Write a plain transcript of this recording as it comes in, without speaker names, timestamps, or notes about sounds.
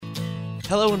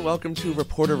Hello and welcome to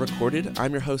Reporter Recorded.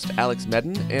 I'm your host, Alex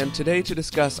Medden, and today to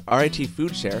discuss RIT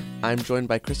Food Share, I'm joined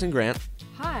by Kristen Grant.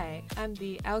 Hi, I'm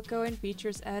the outgoing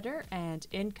features editor and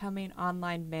incoming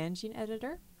online managing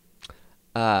editor.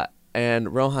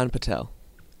 And Rohan Patel.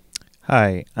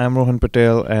 Hi, I'm Rohan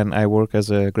Patel, and I work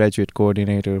as a graduate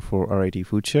coordinator for RIT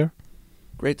Food Share.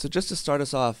 Great. So just to start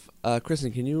us off,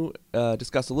 Kristen, can you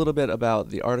discuss a little bit about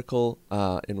the article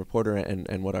in Reporter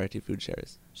and what RIT Food Share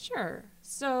is? Sure.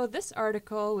 So this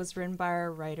article was written by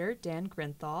our writer, Dan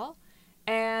Grinthal,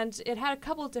 and it had a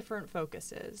couple different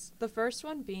focuses. The first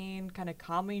one being kind of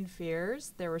calming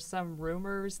fears. There were some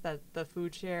rumors that the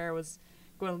food share was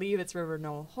going to leave its River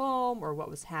Knoll home or what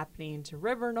was happening to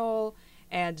River Knoll.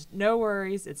 And no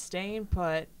worries, it's staying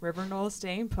put. River Knoll is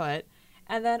staying put.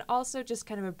 And then also just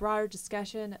kind of a broader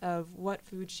discussion of what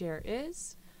food share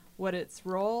is, what its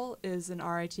role is in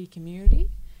RIT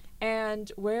community,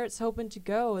 and where it's hoping to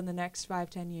go in the next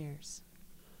 5-10 years.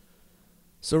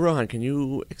 So Rohan, can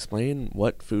you explain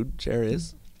what food share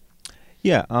is?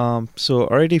 Yeah, so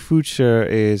RIT Food Share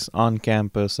is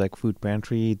on-campus food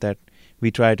pantry that we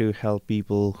try to help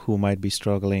people who might be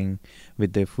struggling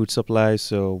with their food supply.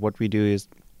 So what we do is,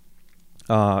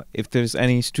 if there's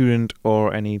any student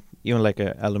or even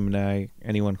a alumni,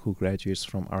 anyone who graduates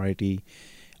from RIT,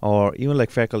 or even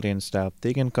faculty and staff,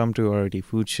 they can come to RIT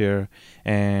Food Share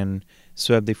and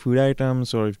swap the food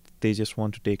items, or if they just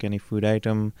want to take any food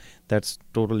item, that's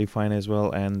totally fine as well.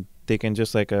 And they can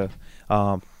just come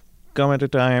at a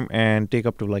time and take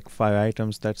up to 5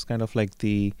 items. That's kind of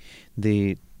the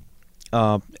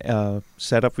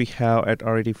setup we have at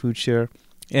RIT Food Share.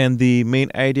 And the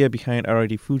main idea behind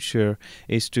RIT Food Share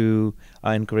is to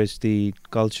encourage the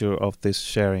culture of this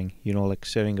sharing.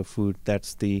 Sharing of food.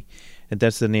 That's the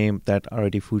name that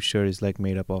RIT Food Share is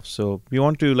made up of. So we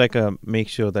want to make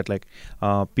sure that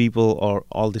people or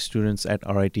all the students at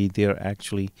RIT, they are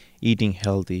actually eating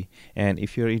healthy. And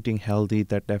if you're eating healthy,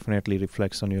 that definitely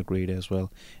reflects on your grade as well.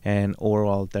 And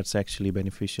overall, that's actually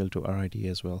beneficial to RIT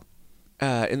as well.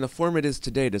 In the form it is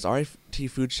today, does RIT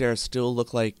Food Share still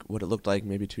look like what it looked like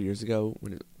maybe 2 years ago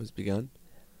when it was begun?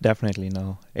 Definitely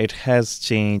no. It has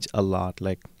changed a lot.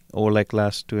 Over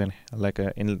last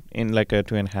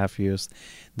 2.5 years,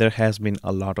 there has been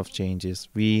a lot of changes.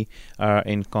 We are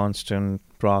in constant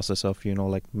process of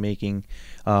making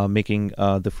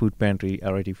the food pantry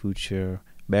RIT Food Share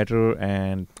better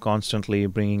and constantly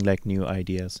bringing new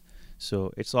ideas.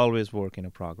 So it's always work in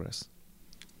progress.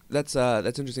 That's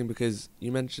interesting because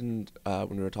you mentioned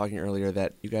when we were talking earlier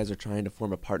that you guys are trying to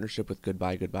form a partnership with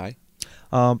Goodbye Goodbye.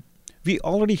 We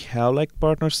already have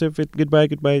partnership with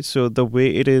Goodbye. So the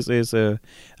way it is it's kind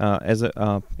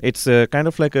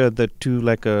of the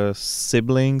two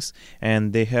siblings,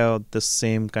 and they have the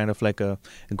same kind of a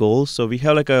goal. So we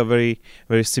have a very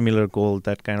very similar goal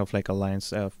that kind of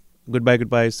aligns.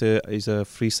 Goodbye is a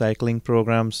free cycling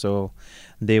program, so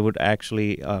they would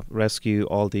actually rescue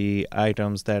all the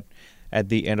items that at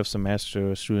the end of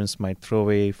semester students might throw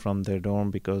away from their dorm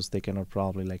because they cannot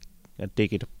probably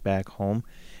take it back home.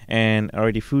 And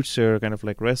RIT Food Share kind of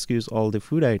rescues all the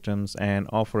food items and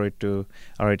offer it to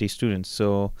RIT students.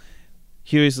 So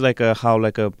here is how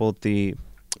both the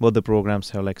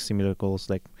programs have similar goals,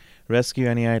 rescue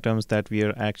any items that we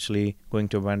are actually going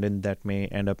to abandon that may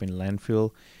end up in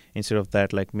landfill. Instead of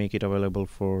that, make it available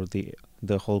for the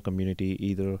whole community,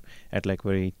 either at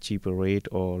very cheaper rate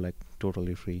or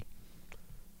totally free.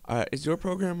 Is your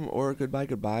program or Goodbye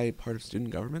Goodbye part of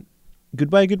student government?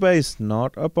 Goodbye is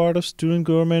not a part of student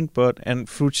government, and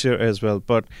Food Share as well.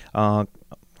 But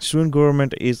student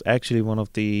government is actually one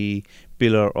of the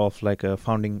pillar of a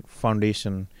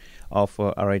foundation of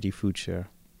RIT Food Share.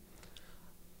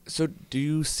 So do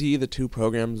you see the two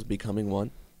programs becoming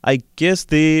one? I guess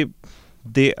they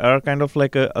are kind of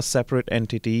a separate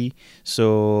entity.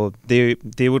 So they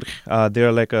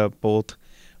are both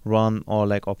run or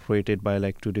operated by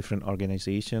two different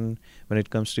organizations. When it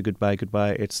comes to Goodbye,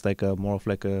 it's more of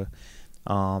the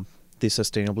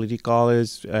sustainability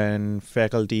college, and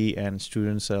faculty and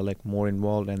students are more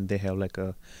involved, and they have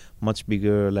a much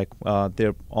bigger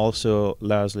they're also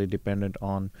largely dependent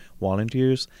on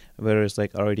volunteers, whereas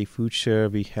RIT Food Share,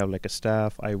 we have a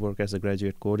staff. I work as a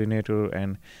graduate coordinator,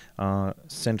 and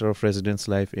Center of Residence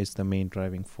Life is the main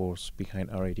driving force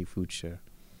behind RIT Food Share.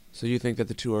 So you think that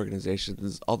the two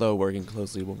organizations, although working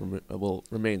closely, will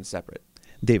remain separate?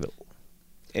 They will.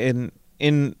 In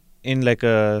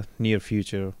a near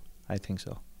future, I think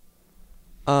so.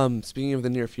 Speaking of the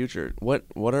near future, what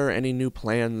are any new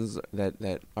plans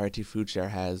that RIT Food Share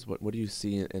has? What do you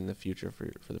see in the future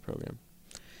for the program?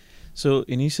 So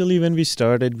initially when we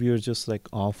started, we were just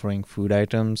offering food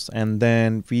items, and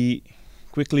then we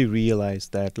quickly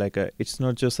realized that like it's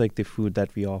not just like the food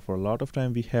that we offer. A lot of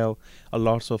time we have a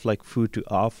lots of like food to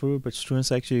offer, but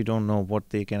students actually don't know what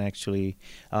they can actually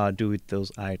do with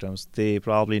those items. They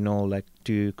probably know like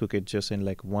to cook it just in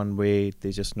like one way.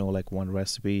 They just know like one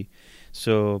recipe.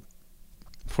 So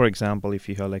for example, if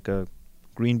you have like a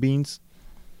green beans,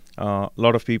 a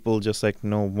lot of people just like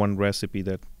know one recipe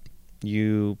that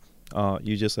you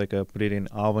just like put it in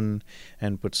oven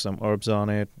and put some herbs on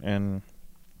it and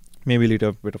maybe a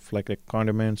little bit of like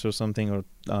condiments or something, or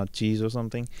cheese or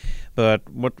something. But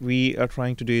what we are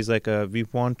trying to do is like we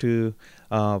want to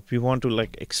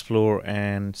like explore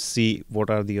and see what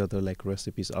are the other like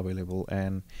recipes available,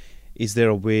 and is there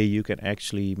a way you can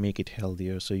actually make it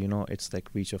healthier, so it's like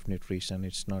rich of nutrition.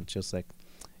 It's not just like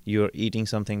you're eating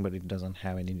something but it doesn't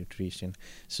have any nutrition.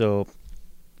 So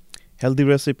healthy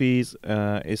recipes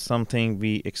is something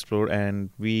we explore, and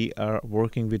we are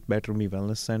working with Better Me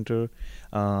Wellness Center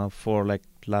for like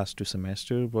last 2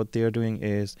 semesters. What they are doing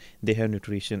is they have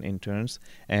nutrition interns,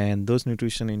 and those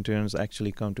nutrition interns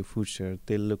actually come to FoodShare.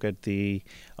 They look at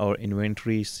our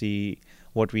inventory, see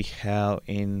what we have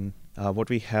in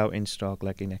stock,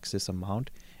 like in excess amount,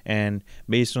 and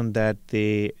based on that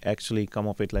they actually come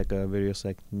up with like various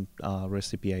like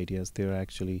recipe ideas. They're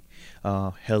actually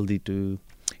healthy to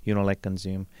like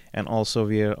consume. And also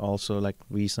we are also like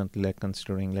recently like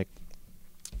considering like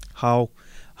how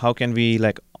can we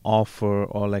like offer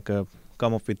or like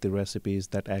come up with the recipes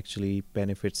that actually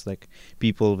benefits like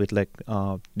people with like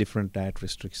different diet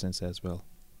restrictions as well.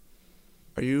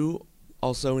 Are you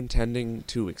also intending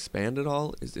to expand at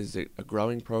all? Is it a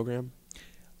growing program?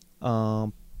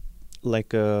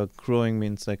 Like growing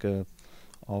means like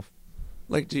of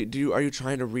Like, are you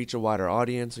trying to reach a wider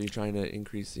audience? Are you trying to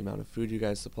increase the amount of food you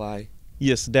guys supply?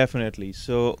 Yes, definitely.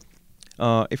 So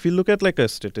if you look at like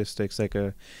statistics, like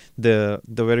the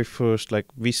very first, like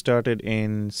we started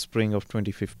in spring of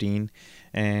 2015,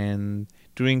 and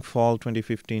during fall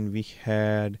 2015 we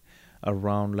had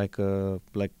around like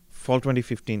fall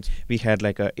 2015 we had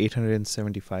like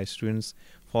 875 students.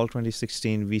 Fall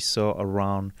 2016 we saw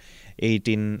around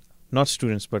 18, not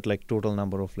students but like total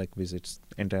number of like visits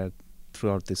entire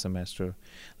throughout the semester.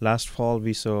 Last fall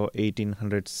we saw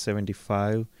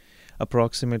 1875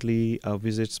 approximately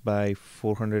visits by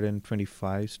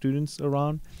 425 students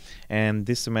around, and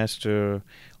this semester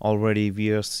already we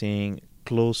are seeing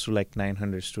close to like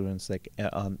 900 students, like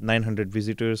 900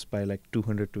 visitors by like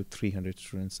 200 to 300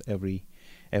 students every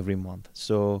month.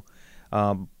 So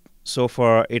so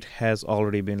far it has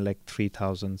already been like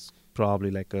 3,000,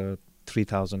 probably like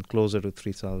 3,000, closer to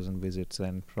 3,000 visits,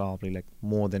 and probably like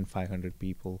more than 500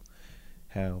 people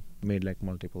have made like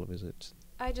multiple visits.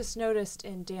 I just noticed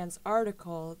in Dan's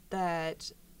article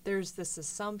that there's this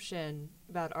assumption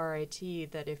about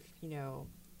RIT that if,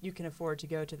 you can afford to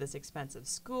go to this expensive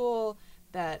school,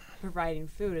 that providing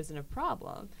food isn't a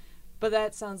problem. But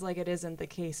that sounds like it isn't the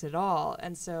case at all.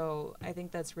 And so I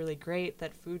think that's really great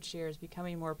that FoodShare is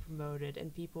becoming more promoted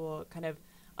and people kind of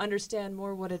understand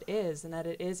more what it is and that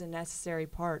it is a necessary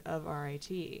part of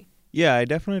RIT. Yeah, I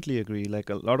definitely agree.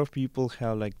 Like a lot of people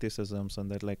have like this assumption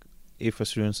that like if a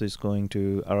student is going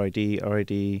to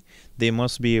RIT, they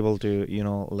must be able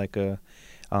to,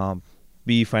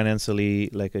 be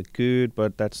financially like a good,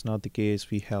 but that's not the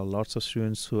case. We have lots of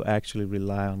students who actually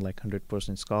rely on like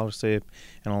 100% scholarship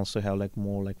and also have like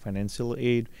more like financial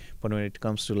aid. But when it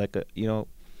comes to like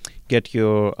get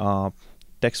your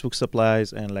textbook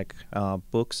supplies and like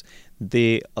books,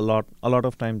 a lot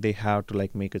of time they have to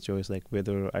like make a choice, like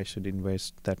whether I should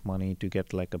invest that money to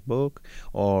get like a book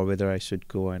or whether I should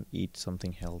go and eat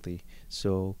something healthy.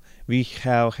 So we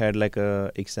have had like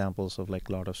examples of like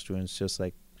a lot of students just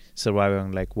like survive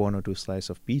on like 1 or 2 slices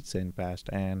of pizza in past.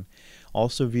 And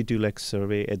also we do like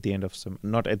survey at the end of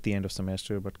not at the end of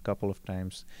semester, but a couple of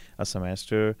times a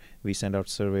semester we send out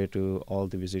survey to all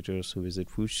the visitors who visit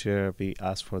FoodShare. We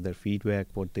ask for their feedback,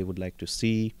 what they would like to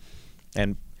see,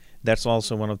 and that's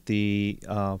also one of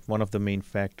the main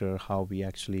factor how we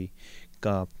actually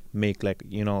make like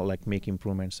make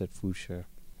improvements at FoodShare.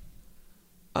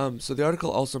 So the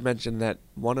article also mentioned that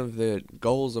one of the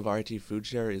goals of RIT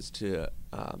FoodShare is to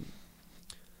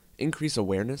increase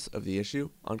awareness of the issue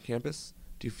on campus.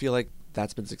 Do you feel like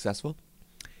that's been successful?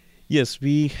 Yes,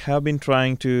 we have been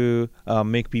trying to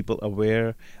make people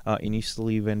aware.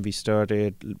 Initially, when we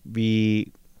started,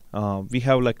 we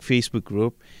have like Facebook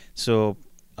group. So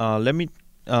let me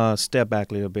step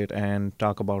back a little bit and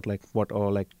talk about like what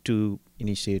our like two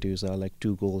initiatives are, like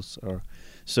two goals are.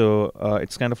 So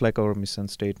it's kind of like our mission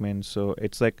statement. So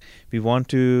it's like we want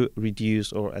to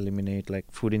reduce or eliminate like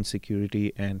food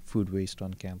insecurity and food waste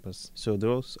on campus. So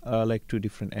those are like two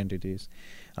different entities.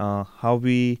 How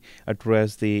we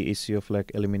address the issue of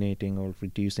like eliminating or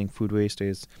reducing food waste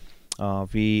is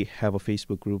we have a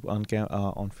Facebook group on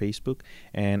Facebook,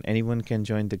 and anyone can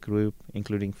join the group,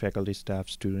 including faculty, staff,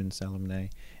 students, alumni.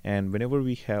 And whenever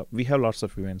we have lots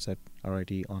of events at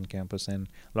RIT on campus, and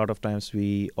a lot of times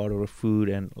we order food,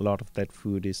 and a lot of that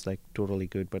food is like totally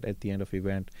good, but at the end of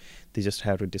event, they just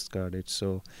have to discard it.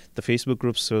 So the Facebook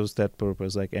group serves that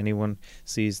purpose. Like anyone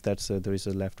sees that there is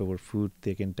a leftover food,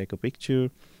 they can take a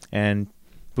picture and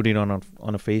put it on a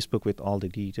Facebook with all the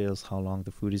details, how long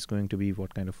the food is going to be,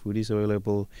 what kind of food is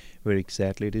available, where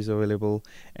exactly it is available,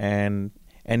 and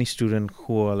any student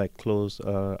who are like close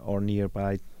or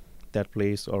nearby that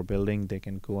place or building, they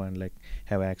can go and like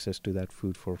have access to that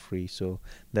food for free. So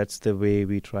that's the way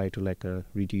we try to like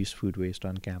reduce food waste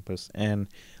on campus. And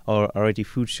our RIT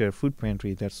Food Share food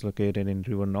pantry that's located in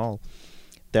River Knoll,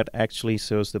 that actually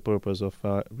serves the purpose of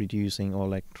reducing or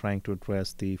like trying to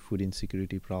address the food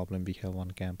insecurity problem we have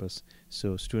on campus.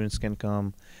 So students can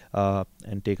come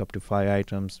and take up to 5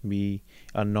 items. We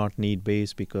are not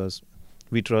need-based because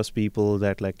we trust people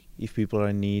that like if people are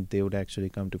in need, they would actually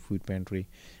come to food pantry.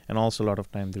 And also a lot of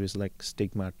time there is like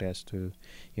stigma attached to,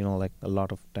 like a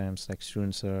lot of times like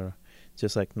students are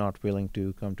just like not willing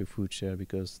to come to food share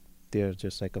because they're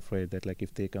just like afraid that like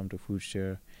if they come to food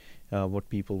share, what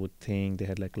people would think. They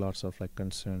had like lots of like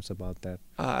concerns about that.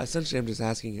 Essentially, I'm just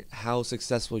asking how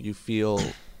successful you feel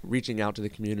reaching out to the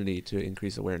community to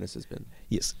increase awareness has been.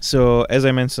 Yes. So as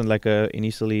I mentioned, like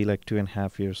initially like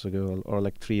 2.5 years ago or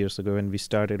like 3 years ago when we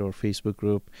started our Facebook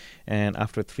group, and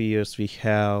after 3 years we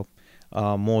have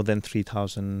more than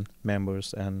 3,000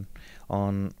 members and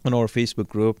on our Facebook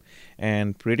group,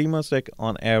 and pretty much like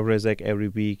on average like every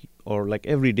week or like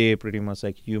every day pretty much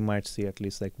like you might see at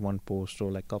least like one post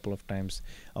or like couple of times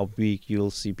a week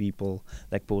you'll see people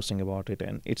like posting about it.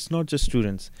 And it's not just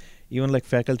students, even like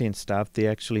faculty and staff, they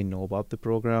actually know about the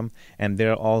program, and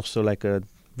they're also like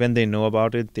when they know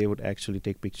about it, they would actually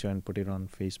take picture and put it on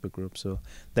Facebook group. So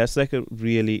that's like a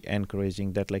really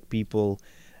encouraging that like people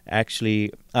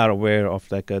actually are aware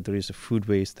of like there is a food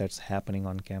waste that's happening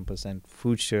on campus, and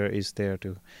Food Share is there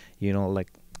to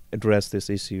like address this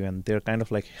issue, and they're kind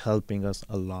of like helping us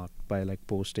a lot by like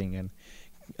posting and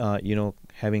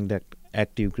having that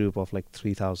active group of like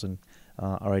 3,000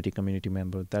 RIT community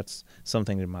members. That's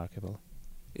something remarkable.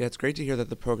 Yeah, it's great to hear that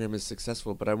the program is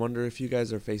successful, but I wonder if you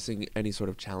guys are facing any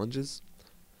sort of challenges.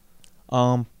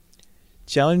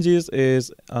 Challenges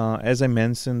is as I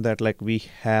mentioned that like we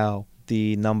have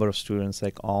the number of students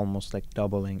like almost like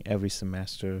doubling every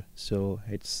semester. So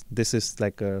this is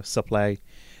like a supply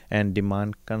and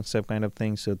demand concept kind of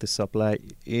thing. So the supply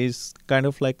is kind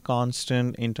of like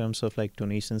constant in terms of like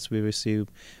donations we receive,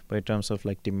 but in terms of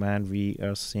like demand, we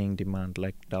are seeing demand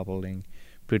like doubling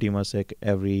pretty much like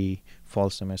every fall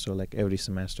semester. Like every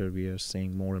semester we are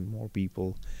seeing more and more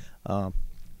people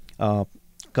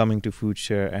coming to Food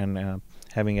Share and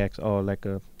having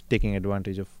taking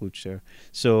advantage of Food Share.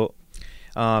 So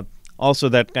also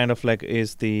that kind of like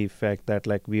is the fact that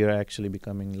like we are actually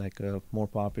becoming like more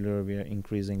popular. We are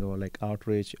increasing our like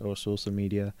outreach or social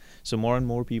media, so more and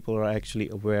more people are actually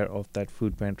aware of that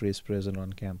food pantry is present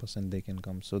on campus and they can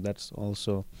come. So that's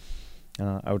also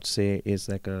I would say is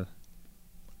like a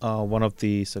one of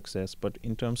the success. But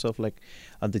in terms of like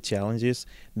the challenges,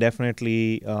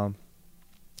 definitely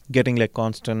getting like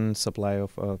constant supply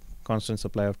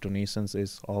of donations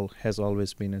has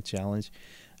always been a challenge.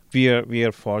 We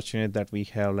are fortunate that we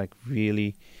have like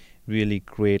really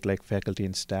great like faculty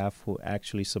and staff who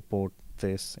actually support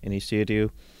this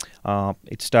initiative.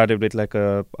 It started with like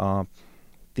the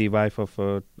wife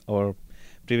of our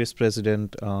previous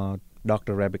president,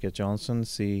 Dr. Rebecca Johnson.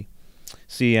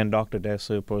 She and Dr.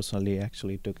 Desser personally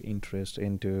actually took interest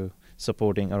into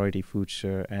supporting RIT Food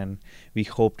Share, and we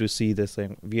hope to see the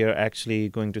same. We are actually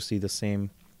going to see the same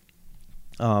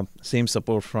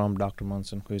support from Dr.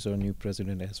 Munson, who is our new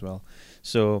president as well.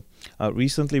 So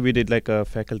recently we did like a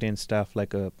faculty and staff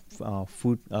like a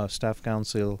food staff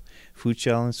council food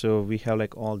challenge. So we have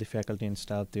like all the faculty and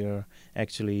staff, they are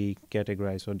actually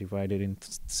categorized or divided in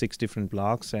 6 different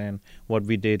blocks. And what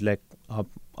we did like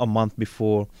a month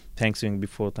before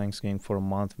Thanksgiving for a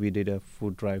month, we did a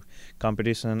food drive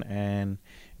competition, and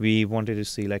we wanted to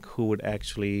see like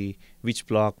which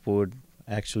block would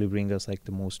actually bring us like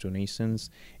the most donations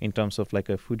in terms of like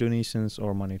a food donations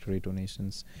or monetary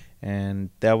donations. And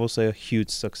that was a huge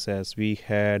success. We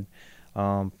had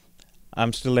um,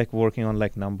 I'm still like working on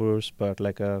like numbers, but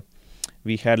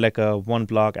we had like a one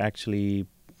block actually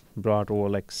brought over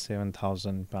like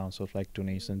 7,000 pounds of like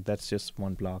donation. That's just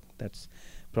one block. That's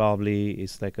probably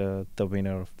is like the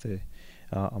winner of the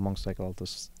amongst like all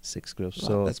those 6 groups. Wow,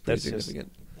 So that's pretty just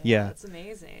significant. Yeah. That's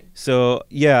amazing. So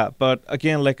yeah, but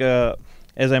again, like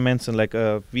as I mentioned, like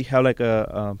we have like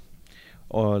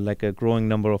or like a growing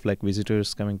number of like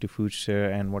visitors coming to food share,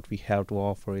 and what we have to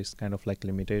offer is kind of like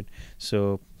limited.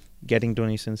 So getting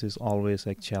donations is always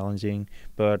like challenging,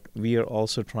 but we are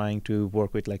also trying to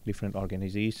work with like different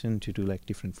organizations to do like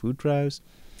different food drives.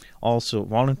 Also,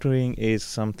 volunteering is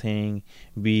something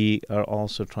we are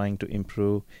also trying to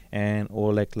improve. And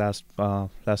or like last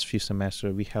few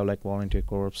semester, we have like volunteer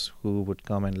corps who would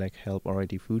come and like help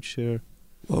already food share.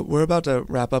 Well, we're about to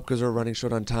wrap up because we're running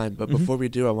short on time. But Mhm. before we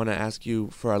do, I want to ask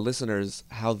you, for our listeners,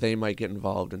 how they might get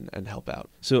involved and help out.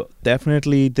 So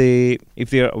definitely, if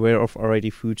they are aware of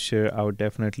already food share, I would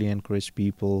definitely encourage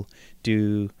people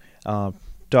to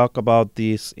talk about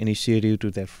this initiative to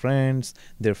their friends,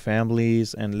 their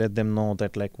families, and let them know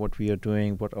that like what we are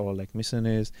doing, what our like mission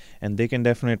is, and they can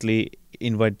definitely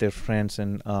invite their friends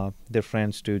and to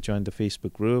join the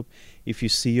Facebook group. If you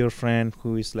see your friend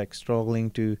who is like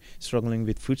struggling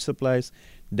with food supplies,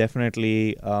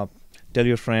 definitely tell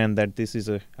your friend that this is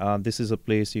a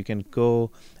place you can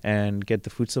go and get the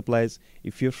food supplies.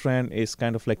 If your friend is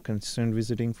kind of like concerned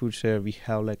visiting food share, we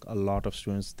have like a lot of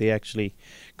students. They actually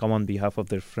come on behalf of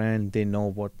their friend. They know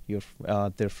what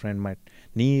their friend might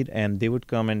need, and they would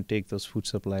come and take those food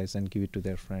supplies and give it to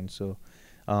their friend. So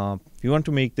we want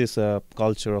to make this a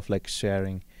culture of like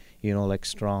sharing, like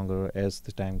stronger as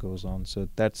the time goes on. So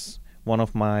that's one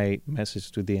of my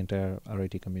message to the entire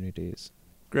RIT community is.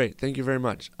 Great. Thank you very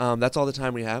much. That's all the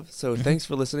time we have. So thanks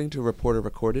for listening to Reporter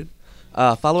Recorded.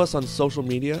 Follow us on social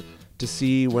media to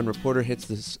see when Reporter hits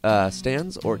the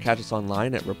stands, or catch us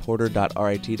online at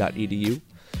reporter.rit.edu.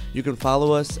 You can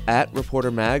follow us at Reporter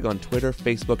Mag on Twitter,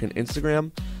 Facebook, and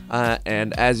Instagram.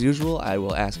 And as usual, I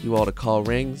will ask you all to call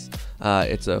Rings.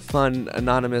 It's a fun,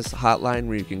 anonymous hotline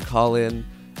where you can call in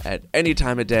at any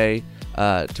time of day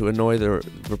to annoy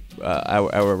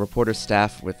our reporter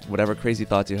staff with whatever crazy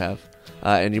thoughts you have.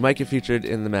 And you might get featured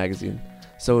in the magazine.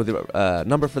 So the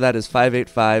number for that is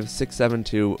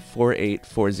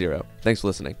 585-672-4840. Thanks for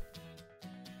listening.